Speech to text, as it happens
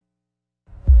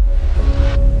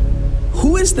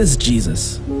is this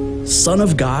Jesus? Son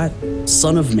of God,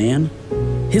 Son of Man?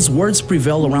 His words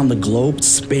prevail around the globe,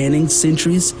 spanning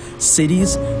centuries,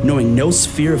 cities, knowing no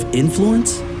sphere of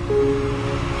influence.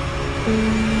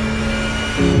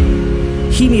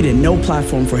 He needed no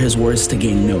platform for his words to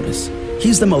gain notice.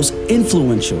 He's the most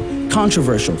influential,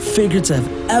 controversial figure to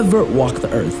have ever walked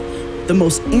the earth, the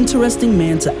most interesting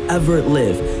man to ever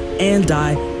live and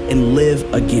die and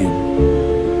live again.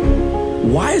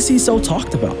 Why is he so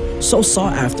talked about, so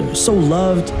sought after, so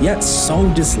loved, yet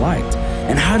so disliked?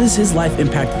 And how does his life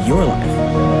impact your life?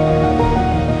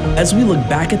 As we look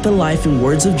back at the life and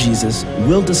words of Jesus,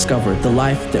 we'll discover the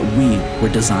life that we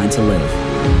were designed to live.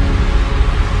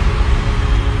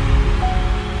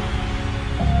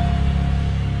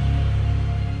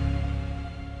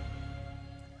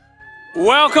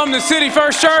 Welcome to City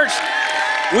First Church.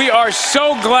 We are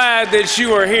so glad that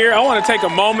you are here. I want to take a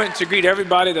moment to greet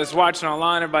everybody that's watching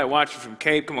online, everybody watching from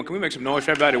Cape. Come on, can we make some noise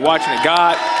for everybody watching at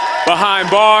God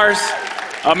behind bars?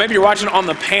 Maybe you're watching on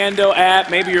the Pando app.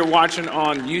 Maybe you're watching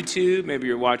on YouTube. Maybe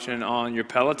you're watching on your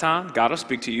Peloton. God will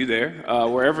speak to you there.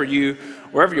 Wherever you're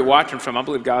watching from, I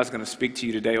believe God's going to speak to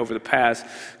you today. Over the past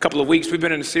couple of weeks, we've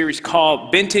been in a series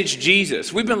called Vintage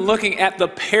Jesus. We've been looking at the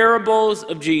parables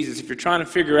of Jesus. If you're trying to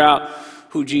figure out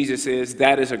who Jesus is,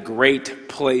 that is a great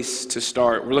place to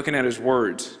start. We're looking at his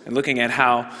words and looking at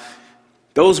how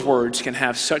those words can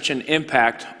have such an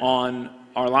impact on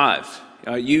our lives.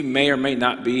 You may or may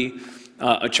not be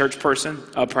a church person.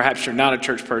 Perhaps you're not a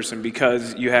church person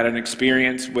because you had an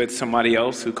experience with somebody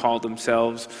else who called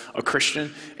themselves a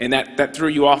Christian, and that threw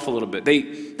you off a little bit.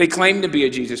 They claimed to be a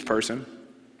Jesus person,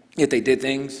 yet they did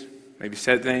things, maybe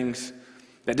said things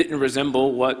that didn't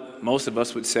resemble what most of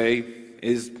us would say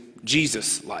is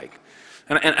Jesus-like.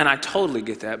 And I totally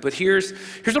get that. But here's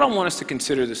what I want us to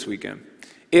consider this weekend.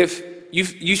 If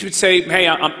you should say, hey,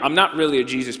 I'm not really a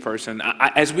Jesus person.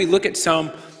 As we look at some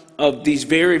of these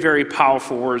very, very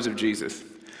powerful words of Jesus,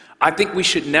 I think we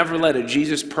should never let a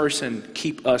Jesus person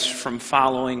keep us from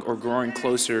following or growing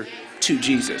closer to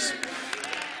Jesus.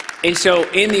 And so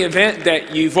in the event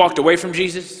that you've walked away from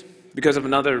Jesus because of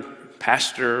another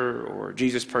pastor or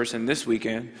Jesus person this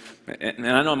weekend, and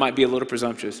I know it might be a little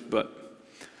presumptuous, but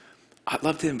I'd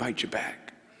love to invite you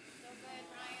back.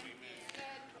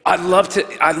 I'd love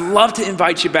to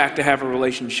invite you back to have a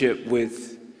relationship with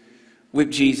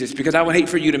Jesus, because I would hate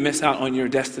for you to miss out on your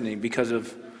destiny because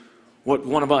of what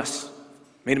one of us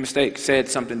made a mistake, said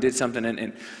something, did something,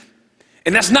 and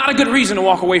that's not a good reason to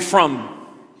walk away from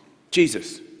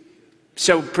Jesus.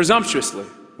 So presumptuously,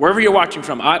 wherever you're watching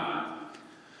from, I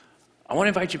want to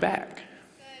invite you back.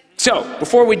 So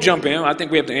before we jump in, I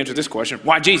think we have to answer this question: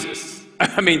 why Jesus?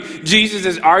 I mean, Jesus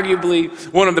is arguably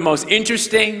one of the most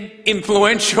interesting,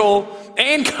 influential,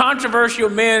 and controversial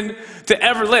men to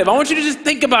ever live. I want you to just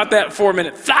think about that for a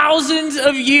minute. Thousands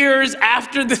of years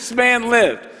after this man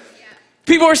lived,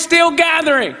 people are still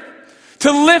gathering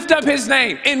to lift up his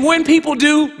name. And when people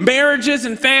do, marriages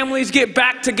and families get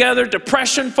back together,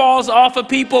 depression falls off of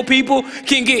people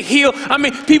can get healed. I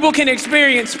mean, people can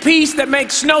experience peace that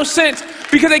makes no sense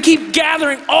because they keep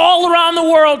gathering all around the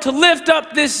world to lift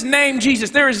up this name,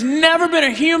 Jesus. There has never been a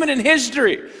human in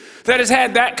history that has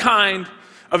had that kind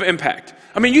of impact.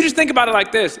 I mean, you just think about it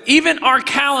like this. Even our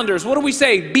calendars, what do we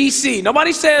say? BC.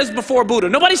 Nobody says before Buddha.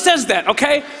 Nobody says that,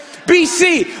 okay?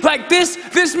 BC. Like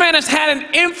this man has had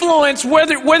an influence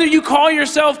whether you call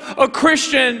yourself a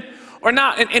Christian or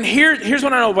not. And here's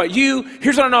what I know about you.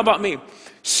 Here's what I know about me.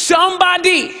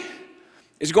 Somebody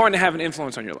is going to have an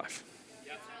influence on your life.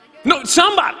 No,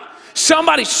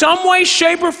 somebody, some way,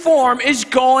 shape, or form is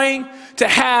going to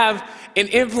have an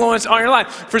influence on your life.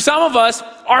 For some of us,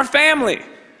 our family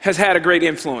has had a great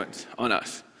influence on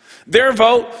us. Their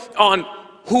vote on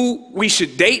who we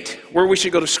should date, where we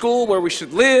should go to school, where we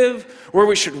should live, where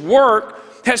we should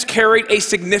work, has carried a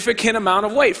significant amount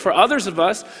of weight. For others of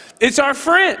us, it's our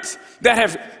friends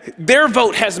that their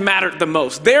vote has mattered the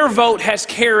most. Their vote has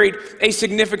carried a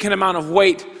significant amount of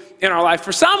weight in our life.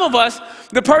 For some of us,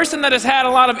 the person that has had a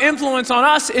lot of influence on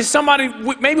us is somebody,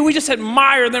 maybe we just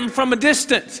admire them from a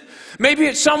distance. Maybe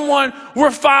it's someone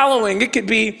we're following. It could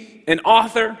be an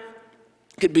author,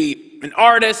 it could be an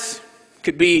artist, it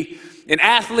could be an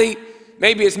athlete.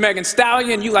 Maybe it's Megan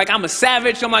Stallion. You like, I'm a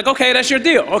savage. I'm like, okay, that's your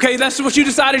deal. Okay, that's what you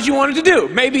decided you wanted to do.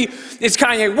 Maybe it's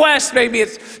Kanye West. Maybe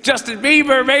it's Justin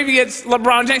Bieber. Maybe it's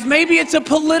LeBron James. Maybe it's a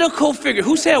political figure.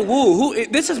 Who said woo?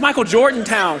 This is Michael Jordan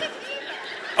town.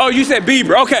 Oh, you said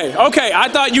Bieber. Okay. I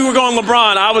thought you were going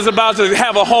LeBron. I was about to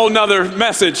have a whole nother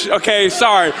message. Okay,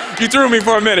 sorry. You threw me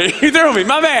for a minute. You threw me.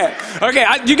 My bad. Okay,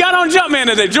 you got on Jumpman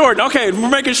today. Jordan. Okay, we're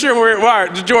making sure we're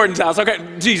at Jordan's house. Okay,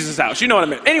 Jesus' house. You know what I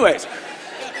mean. Anyways.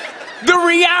 The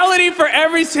reality for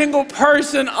every single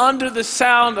person under the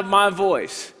sound of my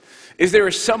voice is there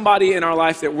is somebody in our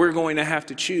life that we're going to have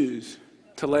to choose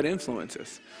to let influence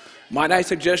us. Might I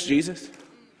suggest Jesus?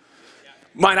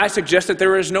 Might I suggest that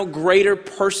there is no greater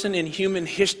person in human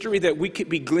history that we could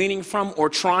be gleaning from or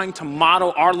trying to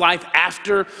model our life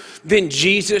after than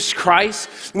Jesus Christ?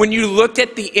 When you looked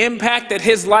at the impact that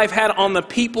his life had on the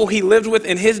people he lived with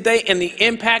in his day and the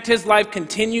impact his life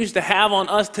continues to have on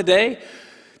us today,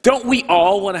 don't we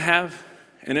all want to have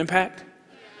an impact?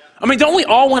 I mean, don't we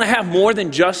all want to have more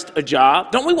than just a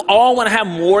job? Don't we all want to have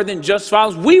more than just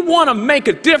files? We want to make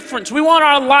a difference. We want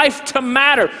our life to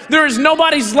matter. There is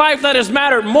nobody's life that has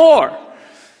mattered more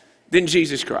than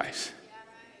Jesus Christ.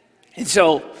 And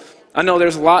so I know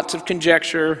there's lots of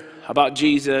conjecture about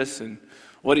Jesus and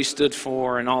what he stood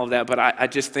for and all of that, but I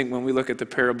just think when we look at the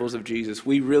parables of Jesus,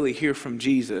 we really hear from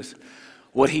Jesus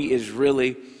what he is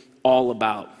really all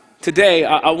about. Today,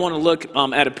 I want to look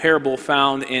at a parable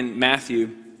found in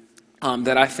Matthew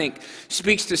that I think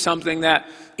speaks to something that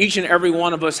each and every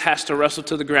one of us has to wrestle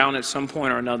to the ground at some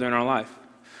point or another in our life.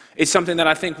 It's something that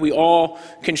I think we all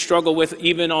can struggle with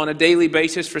even on a daily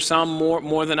basis, for some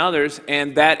more than others,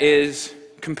 and that is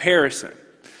comparison.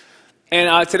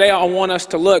 And today I want us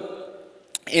to look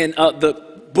in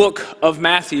the book of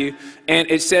Matthew, and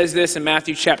it says this in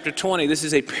Matthew chapter 20. This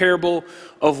is a parable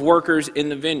of workers in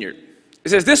the vineyard. It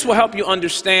says, "This will help you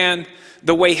understand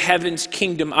the way heaven's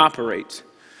kingdom operates.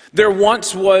 There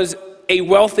once was a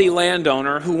wealthy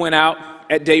landowner who went out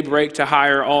at daybreak to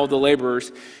hire all the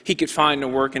laborers he could find to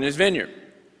work in his vineyard.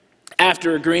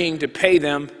 After agreeing to pay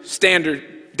them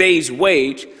standard day's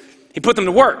wage, he put them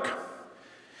to work.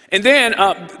 And then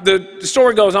the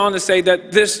story goes on to say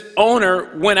that this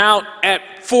owner went out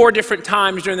at 4 different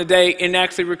times during the day and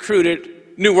actually recruited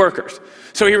new workers.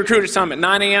 So he recruited some at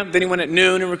 9 a.m., then he went at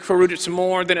noon and recruited some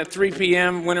more, then at 3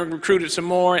 p.m. went and recruited some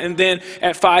more, and then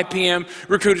at 5 p.m.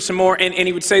 recruited some more. And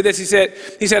he would say this, he said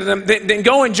to them, then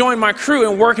go and join my crew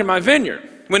and work in my vineyard.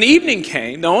 When evening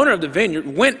came, the owner of the vineyard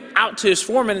went out to his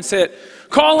foreman and said,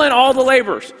 call in all the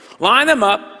laborers, line them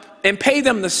up, and pay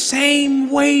them the same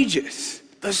wages,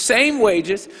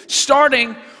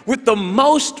 starting with the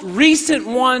most recent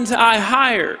ones I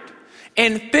hired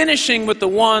and finishing with the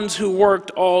ones who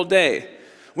worked all day.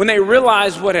 When they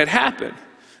realized what had happened,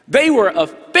 they were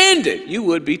offended, you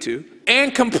would be too,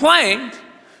 and complained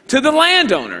to the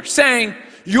landowner, saying,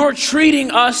 you're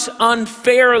treating us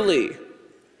unfairly.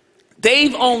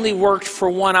 They've only worked for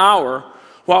 1 hour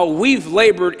while we've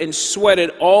labored and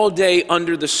sweated all day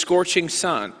under the scorching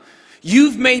sun.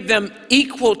 You've made them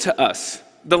equal to us.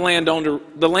 The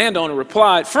landowner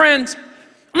replied, friends,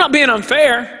 I'm not being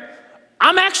unfair.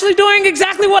 I'm actually doing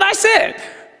exactly what I said.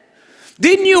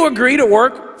 Didn't you agree to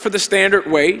work for the standard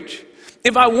wage?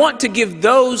 If I want to give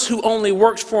those who only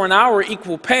worked for an hour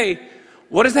equal pay,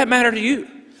 what does that matter to you?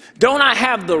 Don't I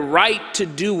have the right to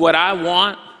do what I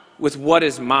want with what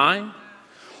is mine?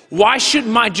 Why should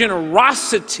my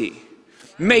generosity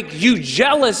make you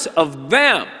jealous of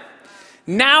them?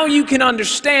 Now you can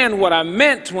understand what I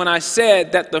meant when I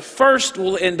said that the first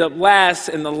will end up last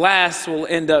and the last will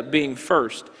end up being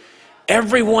first.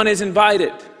 Everyone is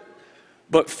invited,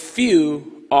 but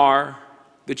few are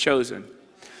the chosen.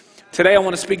 Today I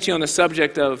want to speak to you on the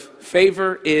subject of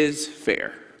favor is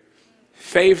fair.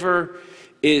 Favor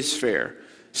is fair.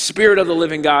 Spirit of the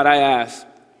living God, I ask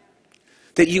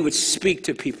that you would speak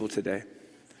to people today,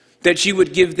 that you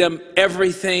would give them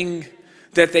everything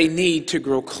that they need to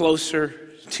grow closer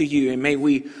to you. And may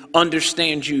we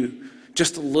understand you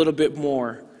just a little bit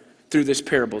more through this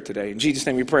parable today. In Jesus'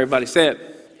 name we pray. Everybody say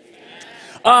it.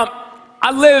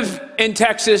 I live in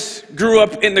Texas, grew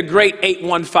up in the great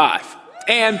 815.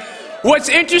 And what's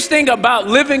interesting about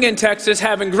living in Texas,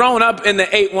 having grown up in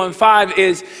the 815,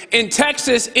 is in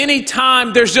Texas,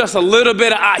 anytime there's just a little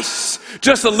bit of ice,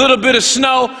 just a little bit of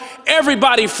snow,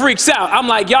 everybody freaks out. I'm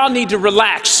like, y'all need to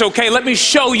relax, okay? Let me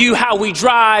show you how we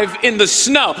drive in the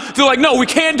snow. They're like, no, we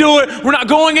can't do it. We're not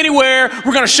going anywhere.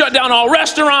 We're going to shut down all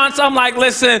restaurants. I'm like,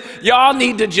 listen, y'all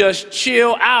need to just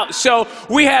chill out. So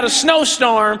we had a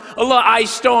snowstorm, a little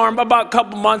ice storm about a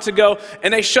couple months ago,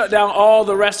 and they shut down all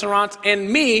the restaurants.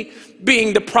 And me,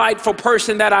 being the prideful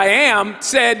person that I am,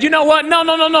 said, you know what?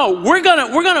 No. We're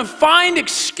gonna find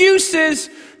excuses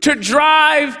to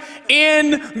drive in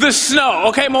the snow.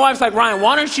 Okay, my wife's like, Ryan,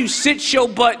 why don't you sit your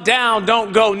butt down?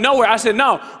 Don't go nowhere. I said,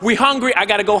 no, we hungry. I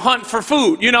got to go hunt for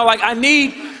food. You know, like I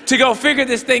need to go figure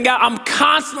this thing out. I'm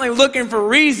constantly looking for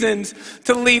reasons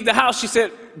to leave the house. She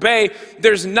said, babe,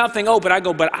 there's nothing open. I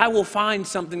go, but I will find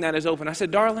something that is open. I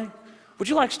said, darling, would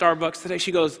you like Starbucks today?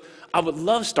 She goes, I would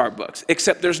love Starbucks,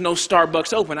 except there's no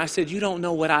Starbucks open. I said, you don't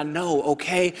know what I know,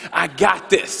 okay? I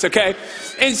got this, okay?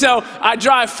 And so I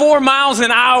drive 4 miles an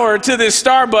hour to this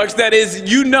Starbucks that is,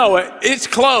 you know it, it's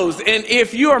closed. And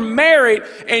if you are married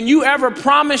and you ever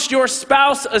promised your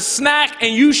spouse a snack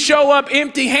and you show up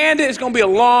empty-handed, it's going to be a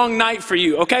long night for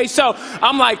you, okay? So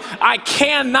I'm like, I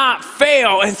cannot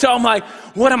fail. And so I'm like,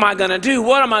 what am I going to do?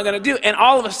 What am I going to do? And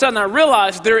all of a sudden I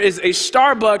realized there is a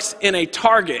Starbucks in a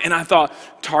Target. And I thought,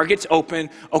 Target's open.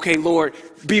 Okay, Lord,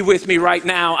 be with me right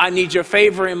now. I need your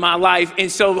favor in my life.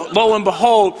 And so lo and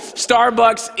behold,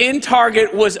 Starbucks in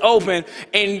Target was open.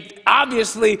 And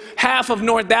obviously half of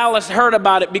North Dallas heard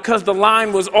about it because the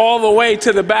line was all the way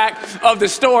to the back of the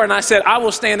store. And I said, I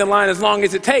will stand in line as long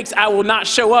as it takes. I will not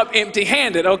show up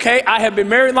empty-handed, okay? I have been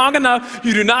married long enough.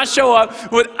 You do not show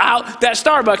up without that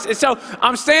Starbucks. And so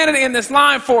I'm standing in this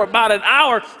line for about an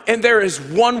hour, and there is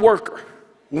one worker,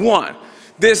 one.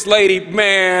 This lady,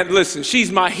 man, listen,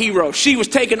 she's my hero. She was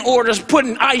taking orders,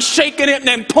 putting ice, shaking it, and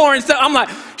then pouring stuff. I'm like,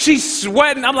 she's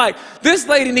sweating. I'm like, this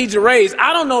lady needs a raise.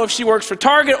 I don't know if she works for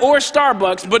Target or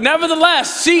Starbucks, but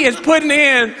nevertheless, she is putting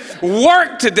in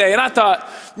work today. And I thought,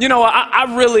 you know, I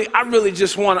really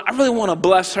want to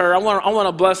bless her. I want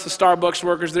to bless the Starbucks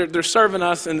workers. They're serving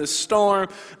us in the storm.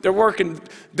 They're working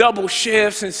double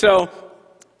shifts. And so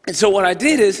what I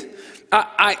did is,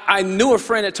 I knew a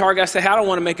friend at Target. I said, hey, I don't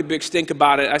want to make a big stink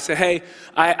about it. I said, hey,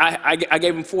 I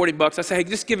gave him $40. I said, hey,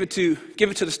 just give it to the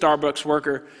Starbucks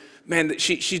worker. Man,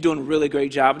 she's doing a really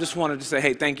great job. I just wanted to say,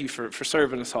 hey, thank you for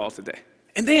serving us all today.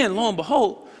 And then, lo and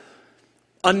behold,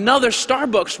 another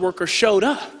Starbucks worker showed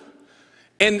up.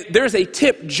 And there's a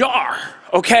tip jar,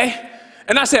 okay?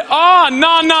 And I said, oh,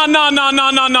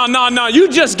 no. You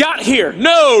just got here.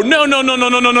 No.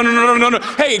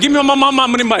 Hey, give me my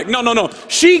money, Mike. No.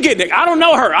 She getting it. I don't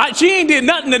know her. She ain't did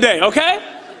nothing today, okay?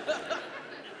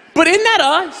 But isn't that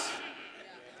us?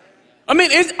 I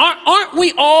mean, aren't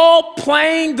we all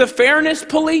playing the fairness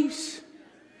police?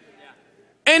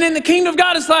 And in the kingdom of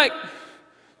God, it's like,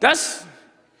 that's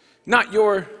not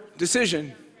your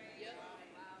decision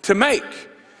to make.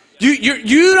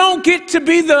 You don't get to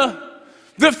be the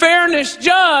fairness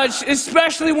judge,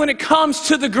 especially when it comes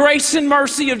to the grace and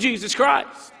mercy of Jesus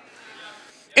Christ.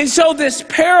 And so this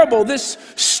parable, this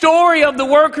story of the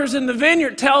workers in the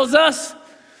vineyard tells us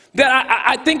that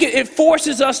I think it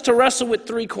forces us to wrestle with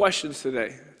 3 questions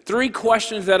today. 3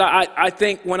 questions that I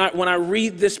think when I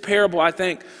read this parable, I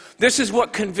think this is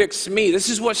what convicts me. This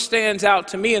is what stands out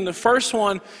to me. And the first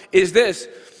one is this: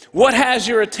 what has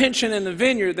your attention in the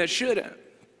vineyard that shouldn't?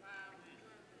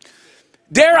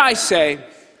 Dare I say,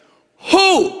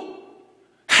 who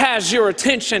has your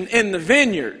attention in the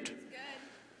vineyard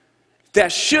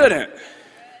that shouldn't?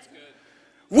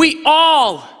 We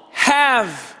all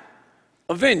have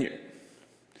a vineyard.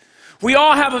 We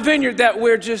all have a vineyard that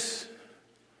we're just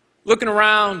looking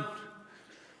around.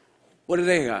 What do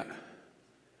they got?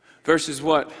 Versus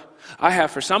what I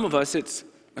have. For some of us, it's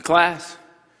a class,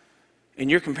 and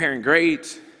you're comparing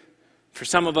grades. For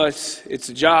some of us, it's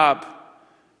a job,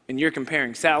 and you're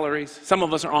comparing salaries. Some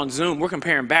of us are on Zoom. We're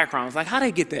comparing backgrounds. Like, how'd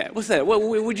they get that? What's that?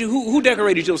 Who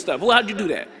decorated your stuff? How'd you do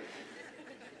that?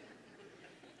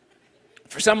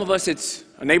 For some of us, it's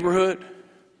a neighborhood.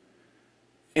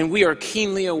 And we are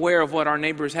keenly aware of what our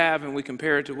neighbors have, and we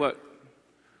compare it to what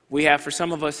we have. For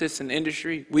some of us, it's an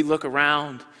industry. We look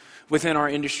around within our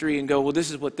industry and go, well,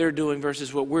 this is what they're doing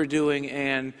versus what we're doing.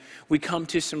 And we come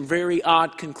to some very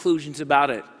odd conclusions about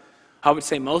it. I would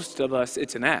say most of us,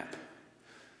 it's an app.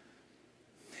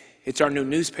 It's our new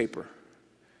newspaper,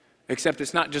 except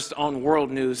it's not just on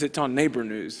world news, it's on neighbor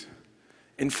news,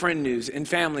 and friend news, and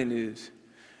family news,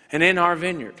 and in our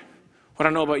vineyard. What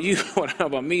I know about you, what I know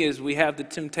about me is we have the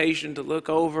temptation to look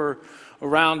over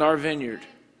around our vineyard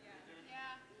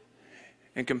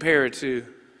and compare it to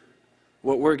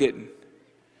what we're getting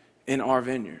in our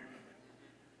vineyard.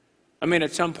 I mean,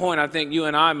 at some point, I think you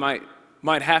and I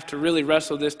might have to really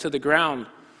wrestle this to the ground.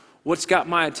 What's got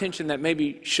my attention that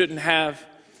maybe shouldn't have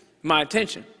my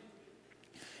attention?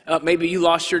 Maybe you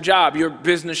lost your job, your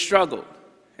business struggled,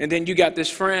 and then you got this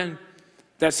friend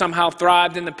that somehow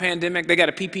thrived in the pandemic. They got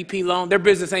a PPP loan. Their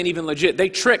business ain't even legit. They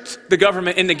tricked the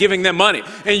government into giving them money,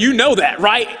 and you know that,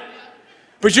 right?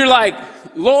 But you're like,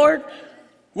 Lord,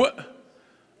 what?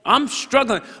 I'm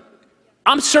struggling.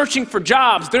 I'm searching for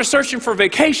jobs. They're searching for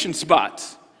vacation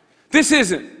spots. This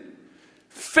isn't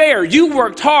fair. You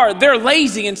worked hard. They're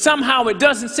lazy. And somehow it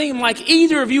doesn't seem like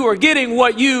either of you are getting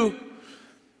what you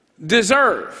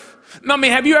deserve. I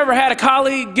mean, have you ever had a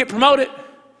colleague get promoted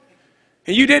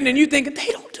and you didn't, and you thinking,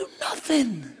 they don't do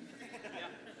nothing.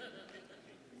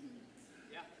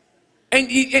 And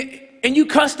and you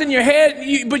cussed in your head,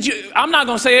 I'm not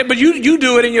going to say it, but you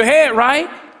do it in your head, right?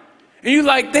 And you're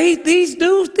like, these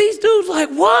dudes, like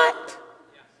what?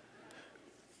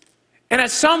 And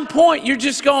at some point, you're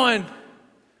just going,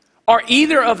 are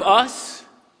either of us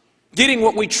getting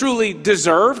what we truly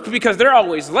deserved? Because they're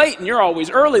always late and you're always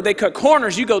early. They cut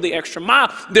corners. You go the extra mile.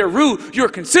 They're rude. You're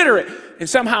considerate. And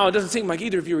somehow it doesn't seem like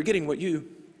either of you are getting what you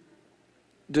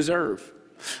deserve.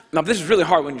 Now, this is really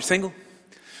hard when you're single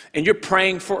and you're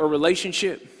praying for a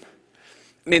relationship.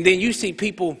 And then you see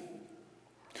people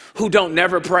who don't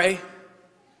never pray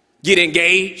get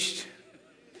engaged.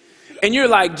 And you're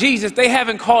like, Jesus, they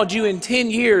haven't called you in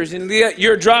 10 years. And yet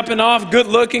you're dropping off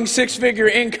good-looking, six-figure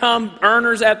income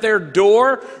earners at their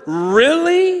door.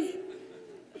 Really?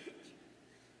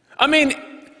 I mean,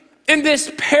 in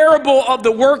this parable of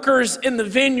the workers in the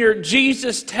vineyard,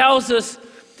 Jesus tells us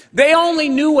they only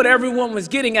knew what everyone was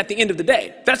getting at the end of the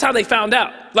day. That's how they found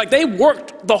out. Like they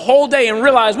worked the whole day and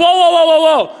realized,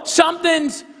 whoa,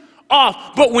 something's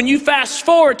off. But when you fast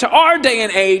forward to our day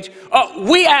and age,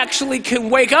 we actually can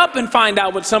wake up and find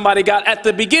out what somebody got at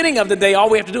the beginning of the day. All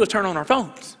we have to do is turn on our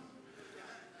phones.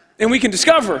 And we can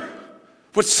discover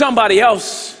what somebody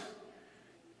else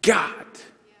got.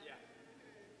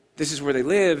 This is where they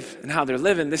live and how they're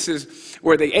living. This is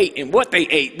where they ate and what they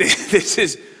ate. This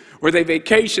is where they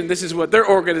vacation. This is what their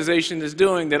organization is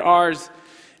doing that ours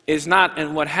is not.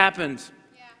 And what happens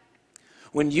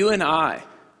when you and I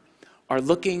are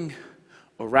looking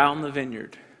around the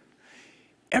vineyard,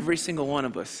 every single one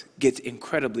of us gets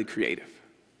incredibly creative.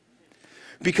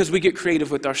 Because we get creative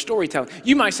with our storytelling.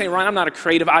 You might say, Ryan, I'm not a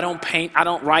creative. I don't paint, I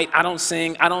don't write, I don't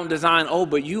sing, I don't design. Oh,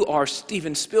 but you are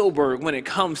Steven Spielberg when it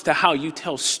comes to how you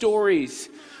tell stories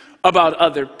about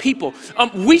other people.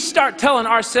 We start telling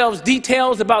ourselves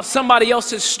details about somebody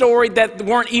else's story that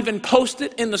weren't even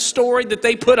posted in the story that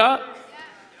they put up.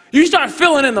 You start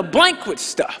filling in the blank with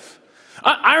stuff.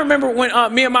 I remember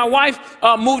when me and my wife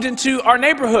moved into our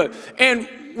neighborhood, and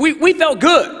we felt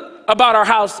good about our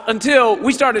house until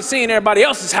we started seeing everybody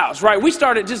else's house, right? We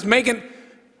started just making,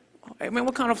 hey man,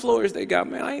 what kind of floors they got,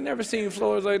 man? I ain't never seen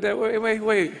floors like that.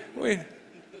 Wait.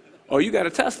 Oh, you got a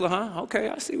Tesla, huh? Okay,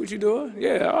 I see what you're doing.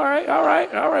 Yeah, all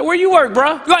right. Where you work,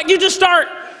 bro? Like you just start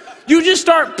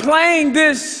playing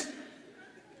this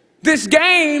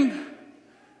game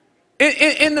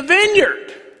in the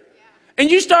vineyard. And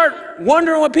you start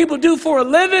wondering what people do for a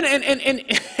living.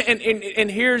 And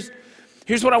here's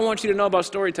what I want you to know about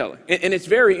storytelling. And it's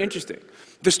very interesting.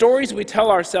 The stories we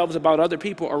tell ourselves about other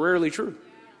people are rarely true.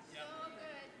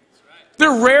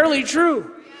 They're rarely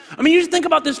true. I mean, you just think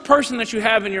about this person that you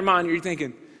have in your mind. You're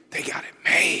thinking, they got it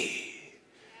made.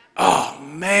 Oh,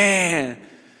 man.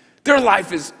 Their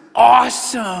life is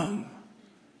awesome.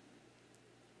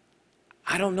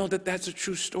 I don't know that that's a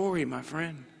true story, my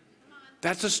friend.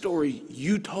 That's a story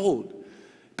you told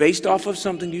based off of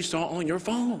something you saw on your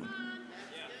phone.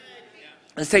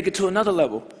 Let's take it to another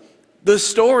level. The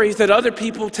stories that other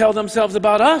people tell themselves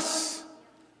about us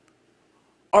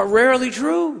are rarely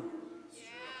true.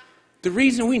 The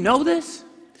reason we know this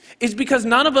is because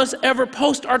none of us ever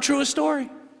post our truest story.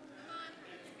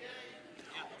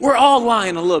 We're all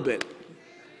lying a little bit.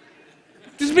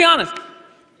 Just be honest.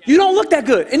 You don't look that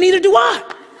good, and neither do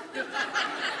I.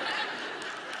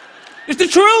 It's the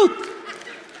truth.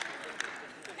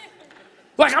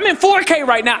 Like, I'm in 4K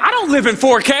right now. I don't live in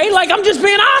 4K. Like, I'm just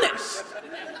being honest.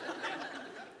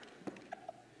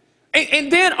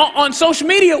 And then on social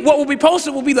media, what will be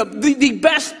posted will be the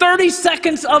best 30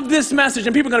 seconds of this message.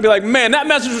 And people are going to be like, man, that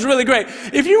message was really great.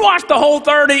 If you watch the whole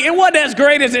 30, it wasn't as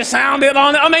great as it sounded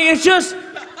on it. I mean, it's just...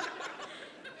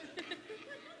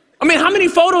 I mean, how many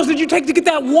photos did you take to get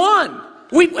that one?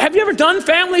 Have you ever done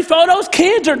family photos?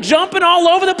 Kids are jumping all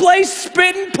over the place,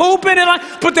 spitting, pooping,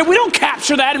 but then we don't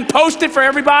capture that and post it for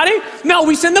everybody. No,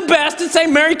 we send the best and say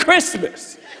Merry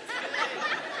Christmas.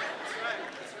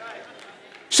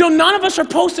 So none of us are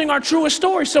posting our truest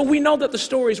story, so we know that the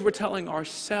stories we're telling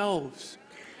ourselves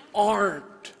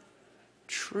aren't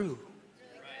true.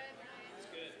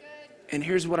 And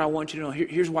here's what I want you to know.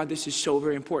 Here's why this is so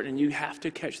very important, and you have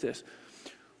to catch this.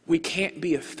 We can't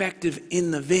be effective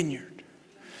in the vineyard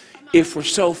if we're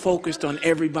so focused on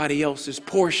everybody else's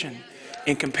portion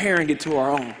and comparing it to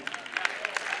our own.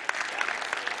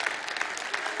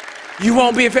 You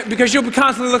won't be effective because you'll be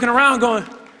constantly looking around going,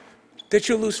 that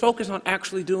you'll lose focus on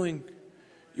actually doing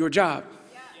your job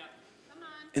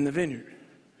in the vineyard.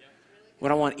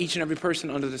 What I want each and every person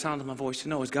under the sound of my voice to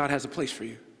know is God has a place for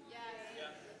you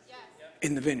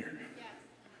in the vineyard.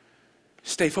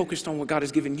 Stay focused on what God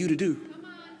has given you to do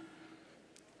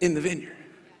in the vineyard.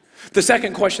 The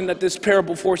second question that this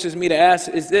parable forces me to ask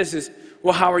is this,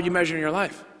 well, how are you measuring your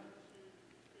life?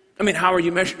 I mean, how are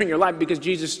you measuring your life? Because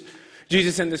Jesus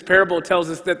in this parable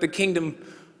tells us that the kingdom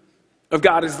of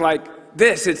God is like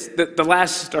this. It's the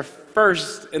last are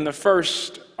first and the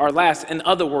first are last. In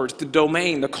other words, the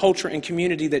domain, the culture and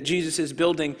community that Jesus is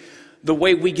building, the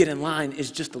way we get in line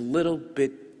is just a little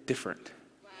bit different.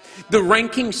 The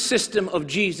ranking system of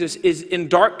Jesus is in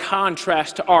dark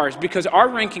contrast to ours because our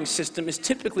ranking system is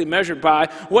typically measured by,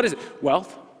 what is it?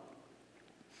 Wealth,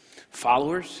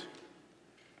 followers,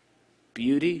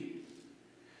 beauty,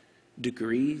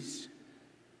 degrees,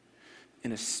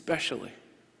 and especially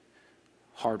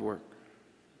hard work.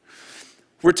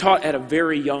 We're taught at a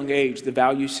very young age the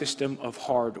value system of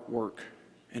hard work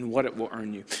and what it will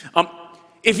earn you.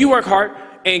 If you work hard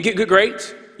and get good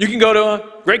grades, you can go to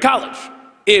a great college.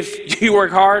 If you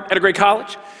work hard at a great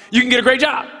college, you can get a great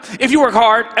job. If you work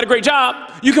hard at a great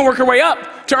job, you can work your way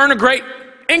up to earn a great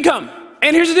income.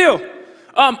 And here's the deal.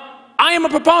 I am a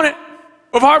proponent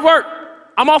of hard work.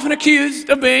 I'm often accused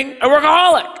of being a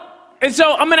workaholic. And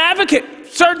so I'm an advocate,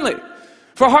 certainly,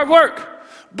 for hard work.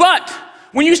 But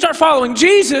when you start following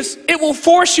Jesus, it will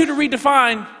force you to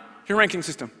redefine your ranking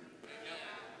system.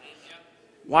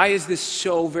 Why is this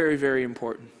so very, very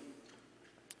important?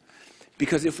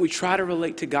 Because if we try to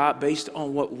relate to God based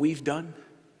on what we've done,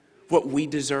 what we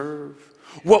deserve,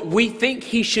 what we think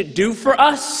he should do for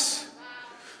us,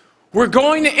 we're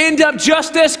going to end up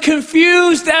just as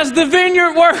confused as the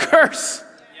vineyard workers.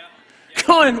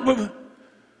 Going,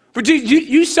 but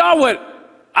you saw what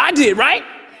I did, right?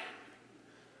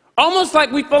 Almost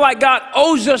like we feel like God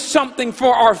owes us something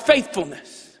for our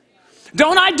faithfulness.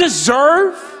 Don't I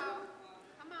deserve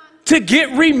to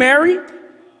get remarried?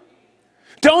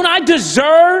 Don't I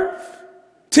deserve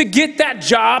to get that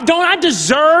job? Don't I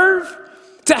deserve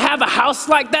to have a house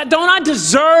like that? Don't I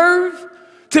deserve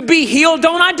to be healed?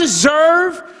 Don't I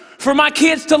deserve for my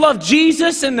kids to love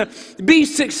Jesus and to be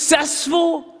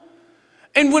successful?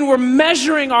 And when we're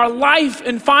measuring our life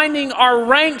and finding our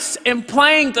ranks and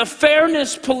playing the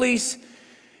fairness police,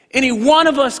 any one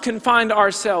of us can find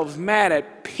ourselves mad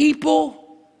at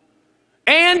people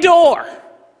and or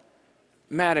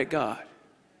mad at God.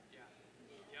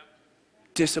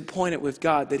 Disappointed with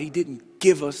God that he didn't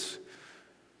give us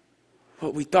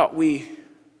what we thought we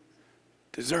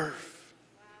deserve.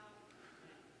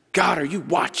 God, are you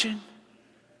watching?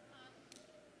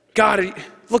 God,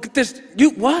 look at this.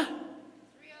 You what?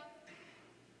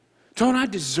 Don't I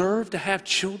deserve to have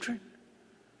children?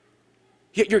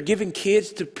 Yet you're giving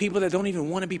kids to people that don't even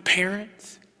want to be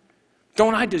parents.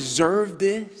 Don't I deserve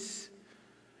this?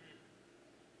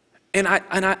 And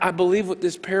I believe what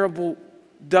this parable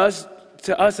does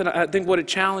to us, and I think what it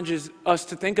challenges us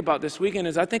to think about this weekend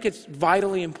is I think it's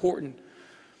vitally important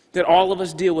that all of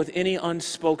us deal with any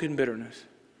unspoken bitterness,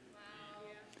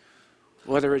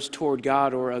 whether it's toward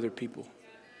God or other people.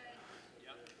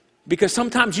 Because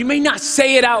sometimes you may not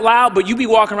say it out loud, but you be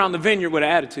walking around the vineyard with an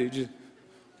attitude.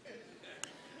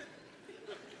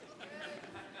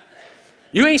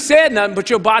 You ain't said nothing,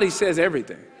 but your body says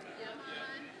everything.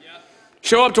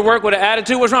 Show up to work with an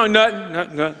attitude. What's wrong?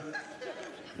 Nothing.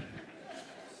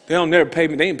 They don't never pay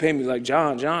me. They didn't pay me like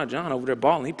John over there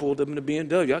balling. He pulled up in the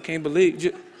BMW. I can't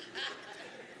believe.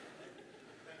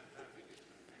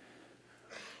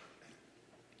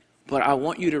 But I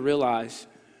want you to realize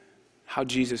how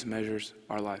Jesus measures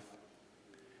our life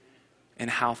and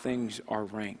how things are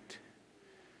ranked.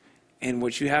 And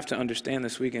what you have to understand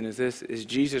this weekend is this, is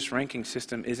Jesus' ranking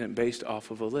system isn't based off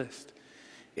of a list.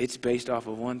 It's based off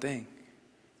of one thing,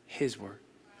 his word.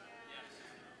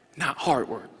 Not hard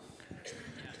work.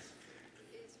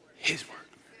 His word.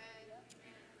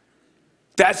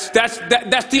 That's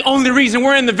the only reason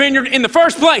we're in the vineyard in the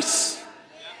first place.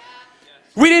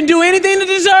 We didn't do anything to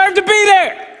deserve to be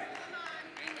there.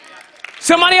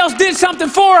 Somebody else did something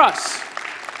for us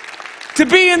to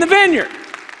be in the vineyard.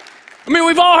 I mean,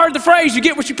 we've all heard the phrase, you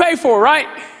get what you pay for, right?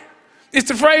 It's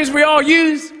the phrase we all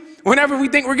use whenever we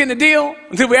think we're getting a deal,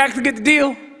 until we actually get the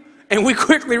deal, and we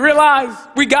quickly realize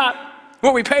we got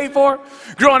what we paid for.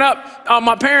 Growing up,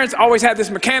 my parents always had this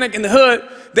mechanic in the hood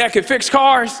that could fix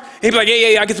cars. He'd be like,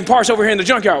 yeah, I get some parts over here in the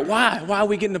junkyard. Why? Why are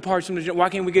we getting the parts from the junkyard? Why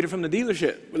can't we get it from the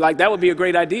dealership? Like, that would be a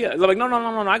great idea. They're like, no,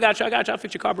 I got you. I'll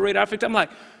fix your carburetor. I'm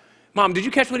like, Mom, did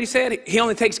you catch what he said? He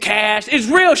only takes cash. It's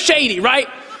real shady, right?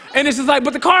 And it's just like,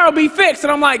 but the car will be fixed.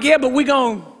 And I'm like, yeah, but we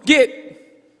going to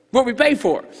get what we pay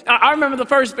for. I remember the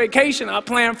first vacation I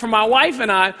planned for my wife and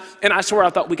I swear I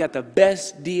thought we got the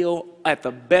best deal at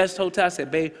the best hotel. I said,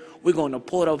 babe, we're going to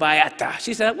Puerto Vallarta.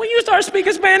 She said, when you start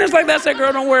speaking Spanish like that, I said,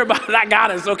 girl, don't worry about it. I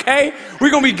got us, okay?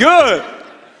 We're going to be good.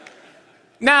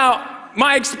 Now,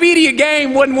 my Expedia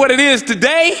game wasn't what it is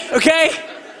today, okay?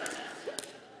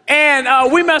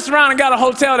 And we messed around and got a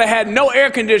hotel that had no air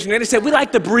conditioning. And they said, we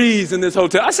like the breeze in this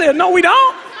hotel. I said, no, we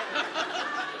don't.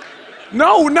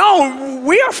 No,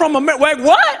 we are from America. Like,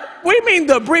 what? What do you mean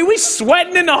the breeze? We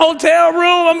sweating in the hotel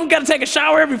room. I'm got to take a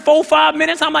shower every 4-5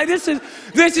 minutes. I'm like, this is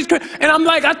crazy. And I'm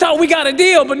like, I thought we got a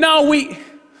deal, but no, we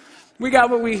got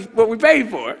what we paid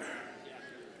for.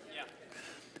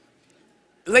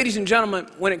 Ladies and gentlemen,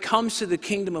 when it comes to the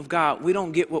kingdom of God, we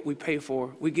don't get what we pay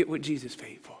for. We get what Jesus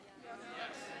paid for.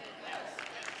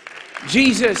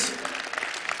 Jesus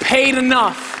paid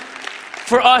enough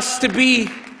for us to be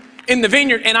in the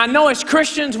vineyard. And I know as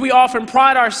Christians, we often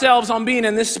pride ourselves on being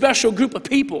in this special group of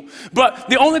people. But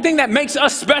the only thing that makes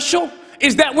us special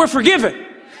is that we're forgiven.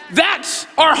 That's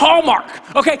our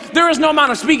hallmark. Okay, there is no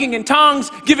amount of speaking in tongues,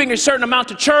 giving a certain amount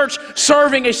to church,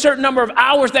 serving a certain number of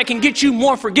hours that can get you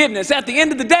more forgiveness. At the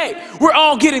end of the day, we're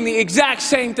all getting the exact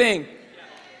same thing,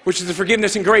 which is the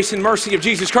forgiveness and grace and mercy of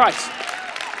Jesus Christ.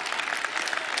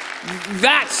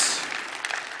 That's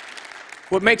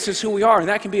what makes us who we are. And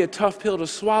that can be a tough pill to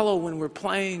swallow when we're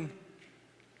playing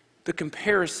the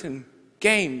comparison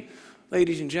game.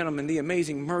 Ladies and gentlemen, the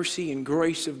amazing mercy and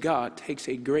grace of God takes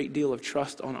a great deal of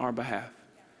trust on our behalf.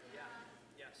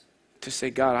 To say,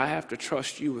 God, I have to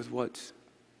trust you with what's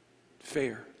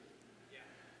fair.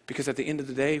 Because at the end of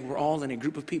the day, we're all in a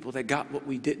group of people that got what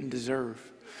we didn't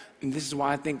deserve. And this is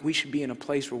why I think we should be in a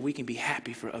place where we can be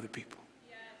happy for other people.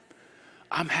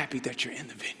 I'm happy that you're in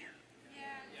the vineyard.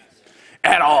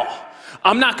 At all.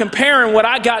 I'm not comparing what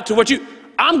I got to what you,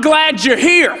 I'm glad you're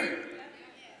here.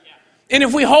 And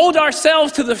if we hold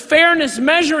ourselves to the fairness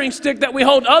measuring stick that we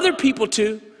hold other people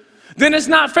to, then it's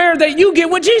not fair that you get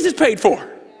what Jesus paid for.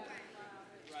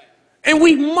 And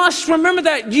we must remember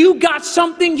that you got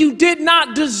something you did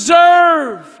not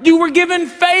deserve. You were given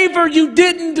favor you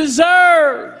didn't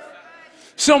deserve.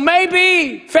 So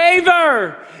maybe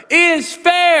favor is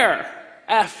fair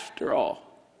after all.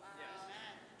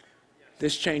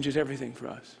 This changes everything for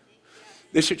us.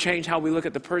 This should change how we look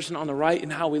at the person on the right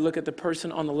and how we look at the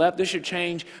person on the left. This should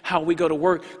change how we go to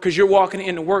work, because you're walking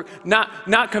into work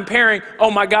not comparing, oh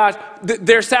my gosh,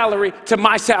 their salary to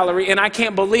my salary, and I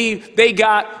can't believe they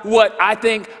got what I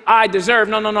think I deserve.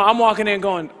 No. I'm walking in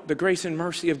going, the grace and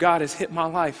mercy of God has hit my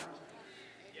life.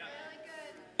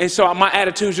 And so my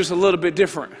attitude is just a little bit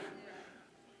different.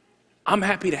 I'm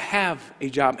happy to have a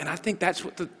job. And I think that's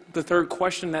what the third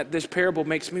question that this parable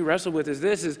makes me wrestle with is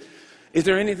this, is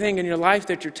there anything in your life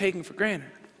that you're taking for granted?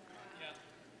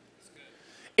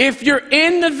 If you're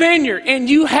in the vineyard and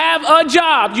you have a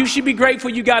job, you should be grateful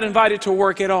you got invited to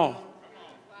work at all.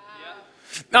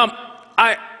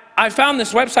 I found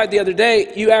this website the other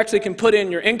day. You actually can put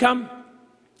in your income,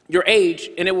 your age,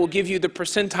 and it will give you the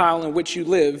percentile in which you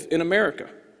live in America.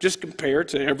 Just compare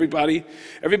to everybody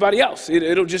else.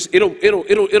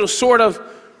 It'll sort of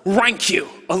rank you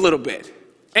a little bit.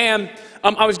 And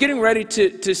I was getting ready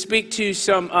to speak to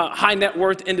some high net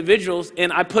worth individuals,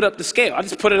 and I put up the scale. I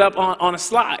just put it up on a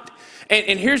slide.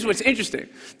 And here's what's interesting.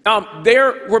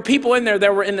 There were people in there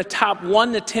that were in the top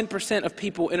 1 to 10% of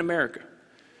people in America.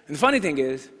 And the funny thing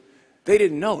is, they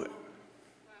didn't know it.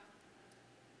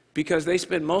 Because they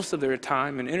spend most of their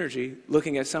time and energy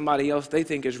looking at somebody else they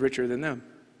think is richer than them.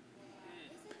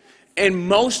 And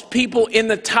most people in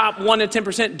the top 1 to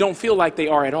 10% don't feel like they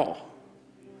are at all.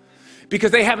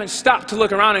 Because they haven't stopped to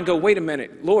look around and go, wait a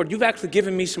minute, Lord, you've actually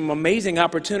given me some amazing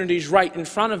opportunities right in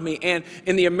front of me. And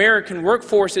in the American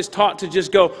workforce is taught to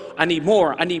just go, I need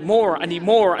more, I need more, I need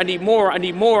more, I need more, I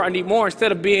need more, I need more,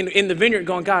 instead of being in the vineyard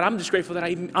going, God, I'm just grateful that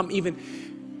I'm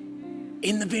even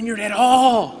in the vineyard at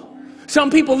all. Some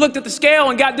people looked at the scale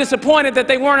and got disappointed that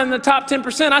they weren't in the top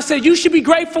 10%. I said, you should be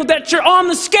grateful that you're on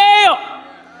the scale.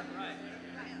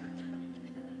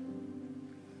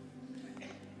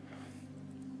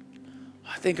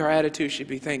 I think our attitude should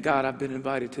be, thank God I've been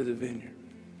invited to the vineyard.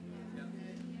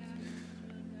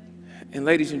 And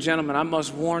ladies and gentlemen, I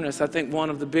must warn us, I think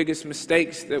one of the biggest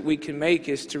mistakes that we can make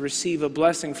is to receive a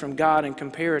blessing from God and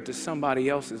compare it to somebody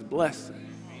else's blessing.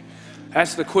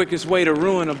 That's the quickest way to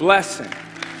ruin a blessing.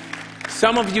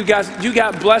 Some of you guys, you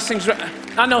got blessings.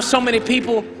 I know so many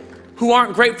people who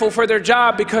aren't grateful for their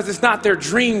job because it's not their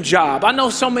dream job. I know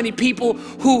so many people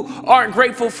who aren't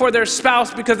grateful for their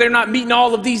spouse because they're not meeting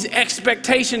all of these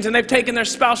expectations and they've taken their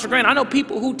spouse for granted. I know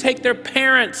people who take their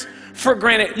parents for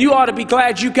granted. You ought to be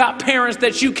glad you got parents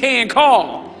that you can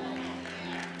call.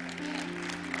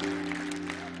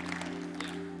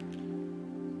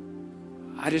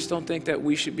 I just don't think that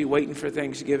we should be waiting for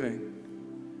Thanksgiving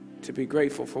to be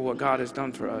grateful for what God has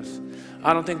done for us.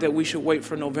 I don't think that we should wait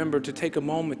for November to take a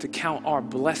moment to count our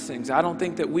blessings. I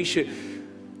think we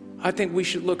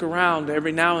should look around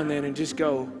every now and then and just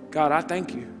go, God, I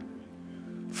thank you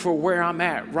for where I'm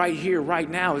at right here, right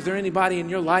now. Is there anybody in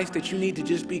your life that you need to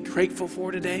just be grateful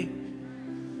for today?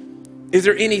 Is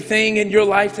there anything in your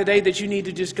life today that you need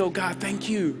to just go, God, thank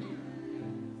you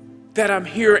that I'm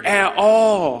here at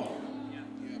all.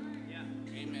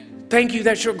 Thank you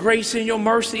that your grace and your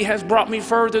mercy has brought me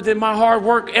further than my hard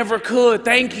work ever could.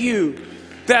 Thank you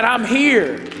that I'm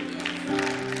here.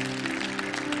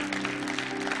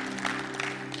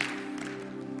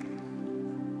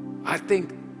 I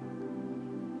think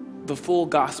the full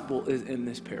gospel is in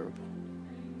this parable.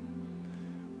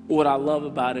 What I love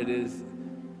about it is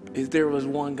there was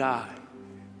one guy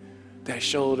that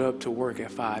showed up to work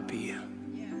at 5 p.m.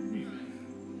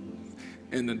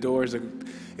 And it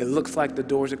looks like the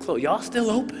doors are closed. Y'all still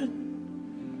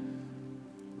open?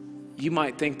 You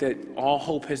might think that all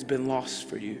hope has been lost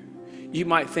for you. You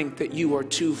might think that you are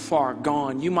too far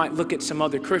gone. You might look at some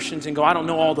other Christians and go, I don't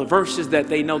know all the verses that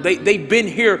they know. They've been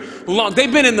here long.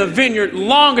 They've been in the vineyard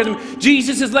longer than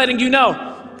Jesus is letting you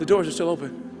know. The doors are still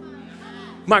open.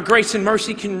 My grace and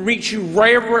mercy can reach you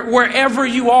wherever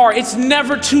you are. It's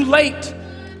never too late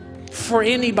for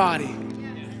anybody.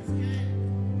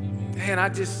 And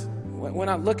when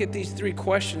I look at these 3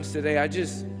 questions today, I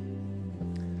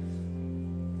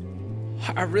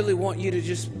really want you to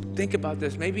just think about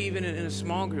this, maybe even in a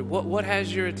small group. What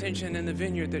has your attention in the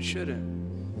vineyard that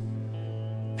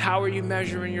shouldn't? How are you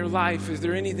measuring your life? Is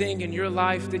there anything in your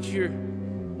life that you're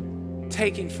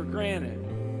taking for granted?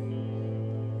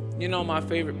 You know, my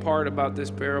favorite part about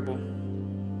this parable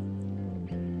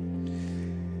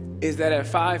is that at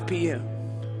 5 p.m.,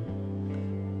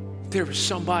 there was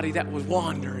somebody that was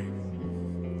wandering.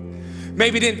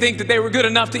 Maybe didn't think that they were good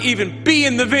enough to even be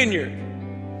in the vineyard.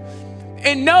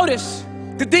 And notice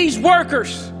that these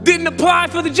workers didn't apply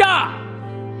for the job.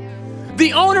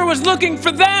 The owner was looking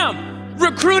for them,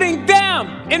 recruiting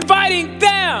them, inviting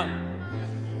them.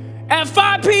 At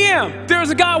 5 p.m., there was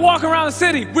a guy walking around the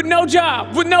city with no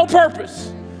job, with no purpose.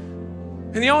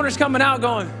 And the owner's coming out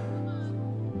going,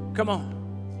 come on.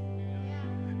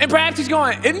 And perhaps he's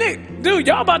going, isn't it? Dude,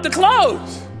 y'all about to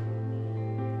close.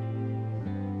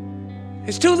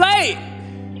 It's too late.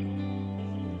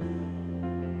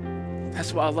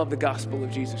 That's why I love the gospel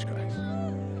of Jesus Christ.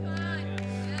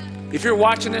 If you're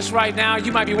watching this right now,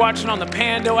 you might be watching on the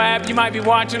Pando app, you might be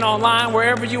watching online,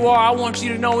 wherever you are, I want you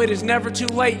to know it is never too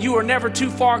late. You are never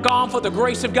too far gone for the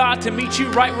grace of God to meet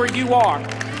you right where you are.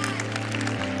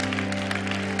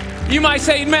 You might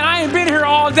say, man, I ain't been here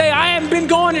all day. I haven't been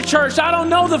going to church. I don't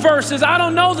know the verses. I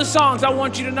don't know the songs. I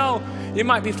want you to know it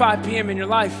might be 5 p.m. in your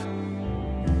life.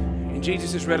 And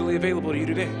Jesus is readily available to you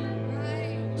today.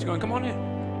 He's going, come on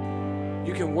in.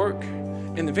 You can work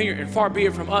in the vineyard. And far be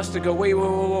it from us to go, wait,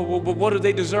 what do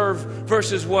they deserve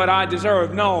versus what I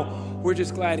deserve? No, we're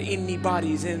just glad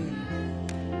anybody's in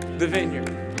the vineyard.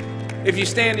 If you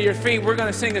stand to your feet, we're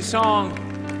going to sing a song.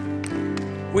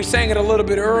 We sang it a little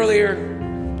bit earlier.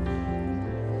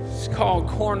 It's called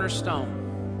Cornerstone.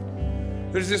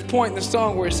 There's this point in the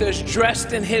song where it says,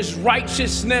 dressed in his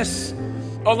righteousness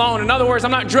alone. In other words,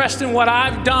 I'm not dressed in what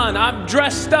I've done. I'm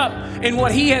dressed up in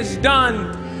what he has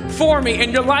done for me.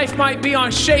 And your life might be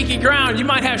on shaky ground. You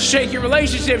might have shaky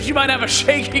relationships. You might have a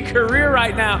shaky career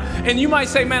right now. And you might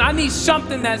say, man, I need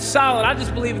something that's solid. I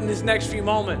just believe in this next few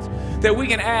moments that we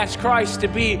can ask Christ to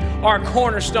be our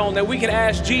cornerstone, that we can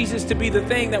ask Jesus to be the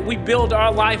thing that we build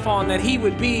our life on, that he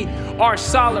would be our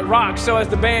solid rock. So as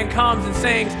the band comes and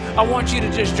sings, I want you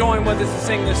to just join with us and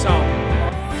sing this song.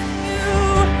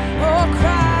 Oh,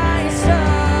 Christ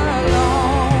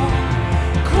alone,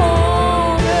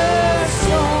 cornerstone,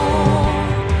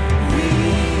 we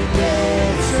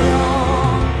live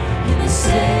strong in the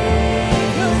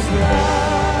Savior's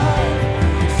blood.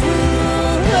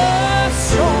 Through the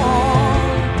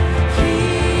storm, he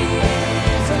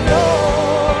is the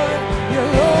Lord, your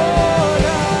Lord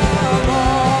of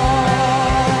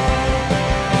all.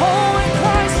 Oh, in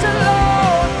Christ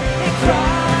alone, in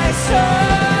Christ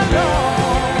alone,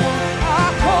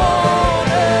 our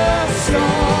cornerstone,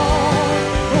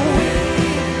 we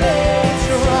made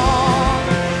strong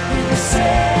in the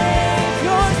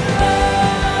Savior's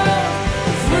blood.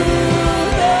 Through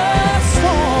the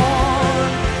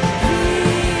storm, he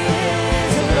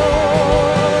is the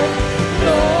Lord,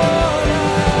 Lord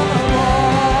of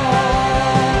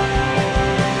all.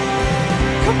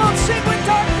 Come on, sing when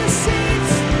darkness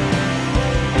seems.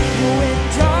 When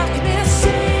darkness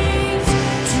seems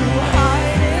to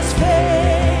hide his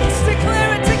face,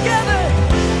 declare it together.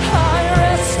 I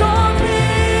rest on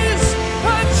his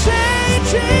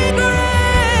unchanging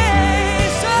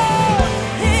grace.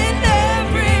 Oh, in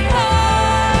every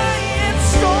high and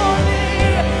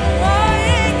stormy, my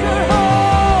anchor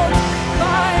hold.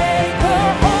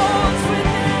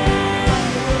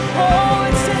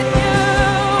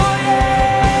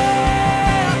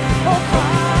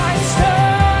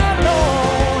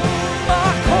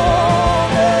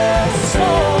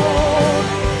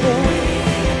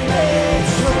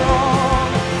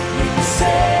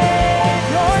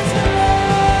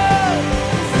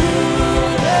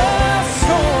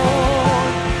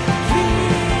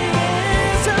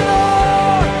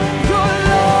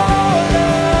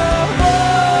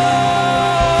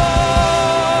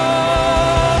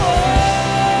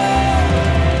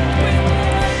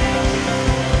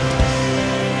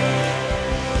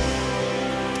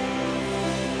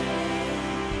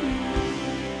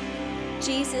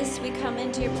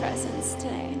 into your presence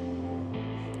today,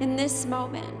 in this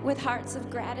moment, with hearts of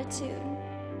gratitude.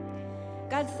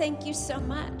 God, thank you so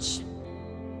much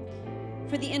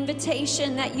for the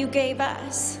invitation that you gave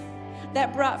us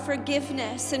that brought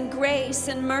forgiveness and grace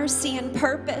and mercy and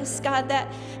purpose. God,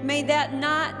 that may that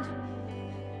not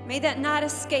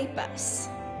escape us.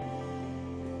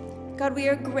 God, we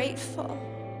are grateful.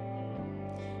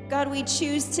 God, we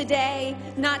choose today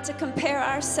not to compare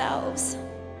ourselves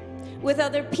with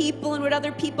other people and what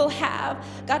other people have.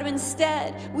 God,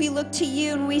 instead, we look to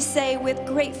you and we say with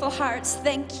grateful hearts,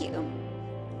 thank you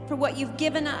for what you've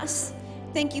given us.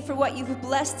 Thank you for what you've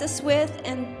blessed us with.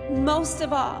 And most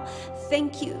of all,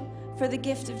 thank you for the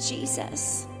gift of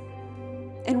Jesus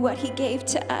and what he gave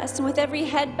to us. And with every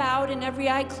head bowed and every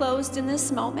eye closed in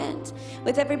this moment,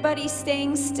 with everybody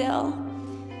staying still,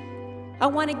 I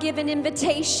want to give an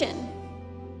invitation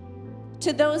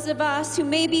to those of us who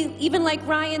maybe, even like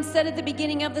Ryan said at the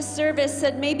beginning of the service,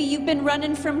 said maybe you've been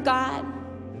running from God.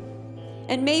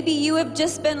 And maybe you have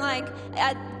just been like,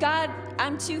 God,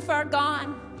 I'm too far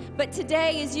gone. But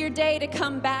today is your day to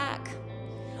come back.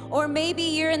 Or maybe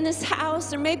you're in this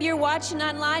house, or maybe you're watching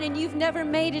online and you've never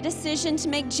made a decision to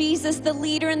make Jesus the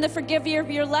leader and the forgiver of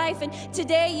your life. And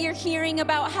today you're hearing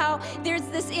about how there's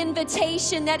this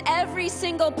invitation that every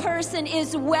single person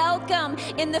is welcome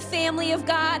in the family of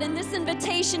God. And this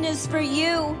invitation is for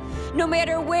you. No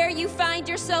matter where you find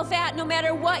yourself at, no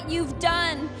matter what you've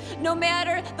done, no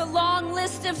matter the long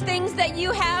list of things that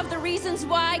you have, the reasons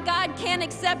why God can't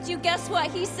accept you, guess what?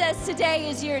 He says today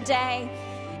is your day.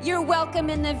 You're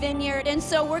welcome in the vineyard. And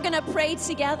so we're going to pray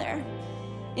together.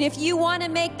 And if you want to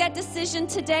make that decision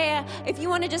today, if you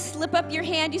want to just slip up your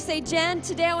hand, you say, Jen,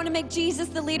 today I want to make Jesus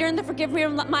the leader and the forgiver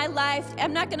of my life.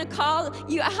 I'm not going to call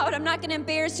you out. I'm not going to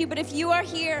embarrass you. But if you are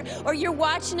here or you're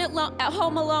watching it at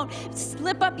home alone,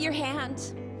 slip up your hand.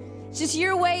 It's just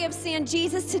your way of saying,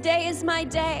 Jesus, today is my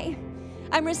day.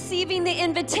 I'm receiving the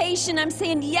invitation. I'm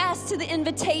saying yes to the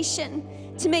invitation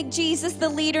to make Jesus the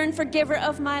leader and forgiver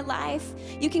of my life.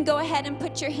 You can go ahead and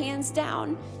put your hands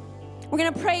down. We're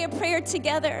going to pray a prayer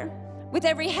together with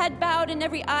every head bowed and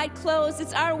every eye closed.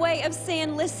 It's our way of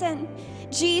saying, listen,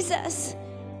 Jesus,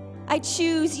 I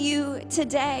choose you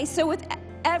today. So with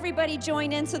everybody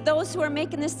join in, so those who are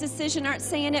making this decision aren't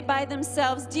saying it by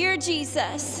themselves. Dear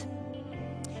Jesus,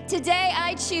 today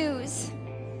I choose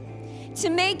to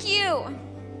make you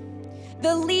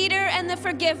the leader and the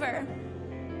forgiver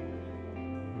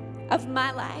of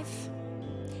my life.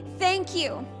 Thank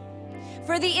you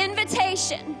for the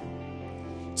invitation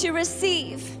to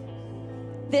receive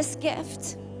this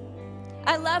gift.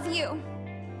 I love you.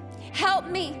 Help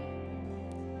me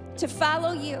to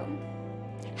follow you.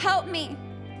 Help me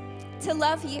to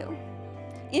love you.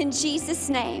 In Jesus'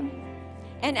 name.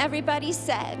 And everybody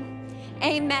said,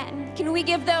 amen. Can we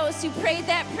give those who prayed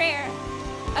that prayer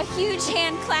a huge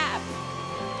hand clap?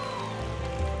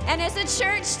 And as a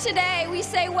church today, we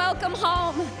say welcome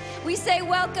home. We say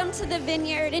welcome to the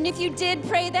vineyard. And if you did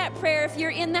pray that prayer, if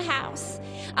you're in the house,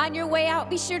 on your way out,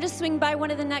 be sure to swing by one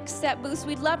of the Next Step booths.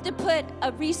 We'd love to put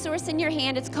a resource in your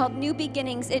hand. It's called New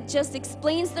Beginnings. It just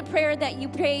explains the prayer that you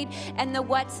prayed and the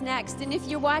what's next. And if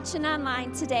you're watching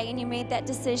online today and you made that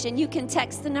decision, you can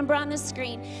text the number on the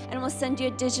screen and we'll send you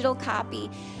a digital copy.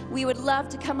 We would love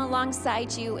to come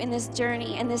alongside you in this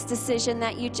journey and this decision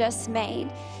that you just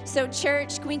made. So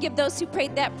church, can we give those who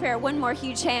prayed that prayer one more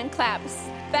huge hand clap?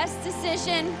 Best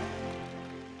decision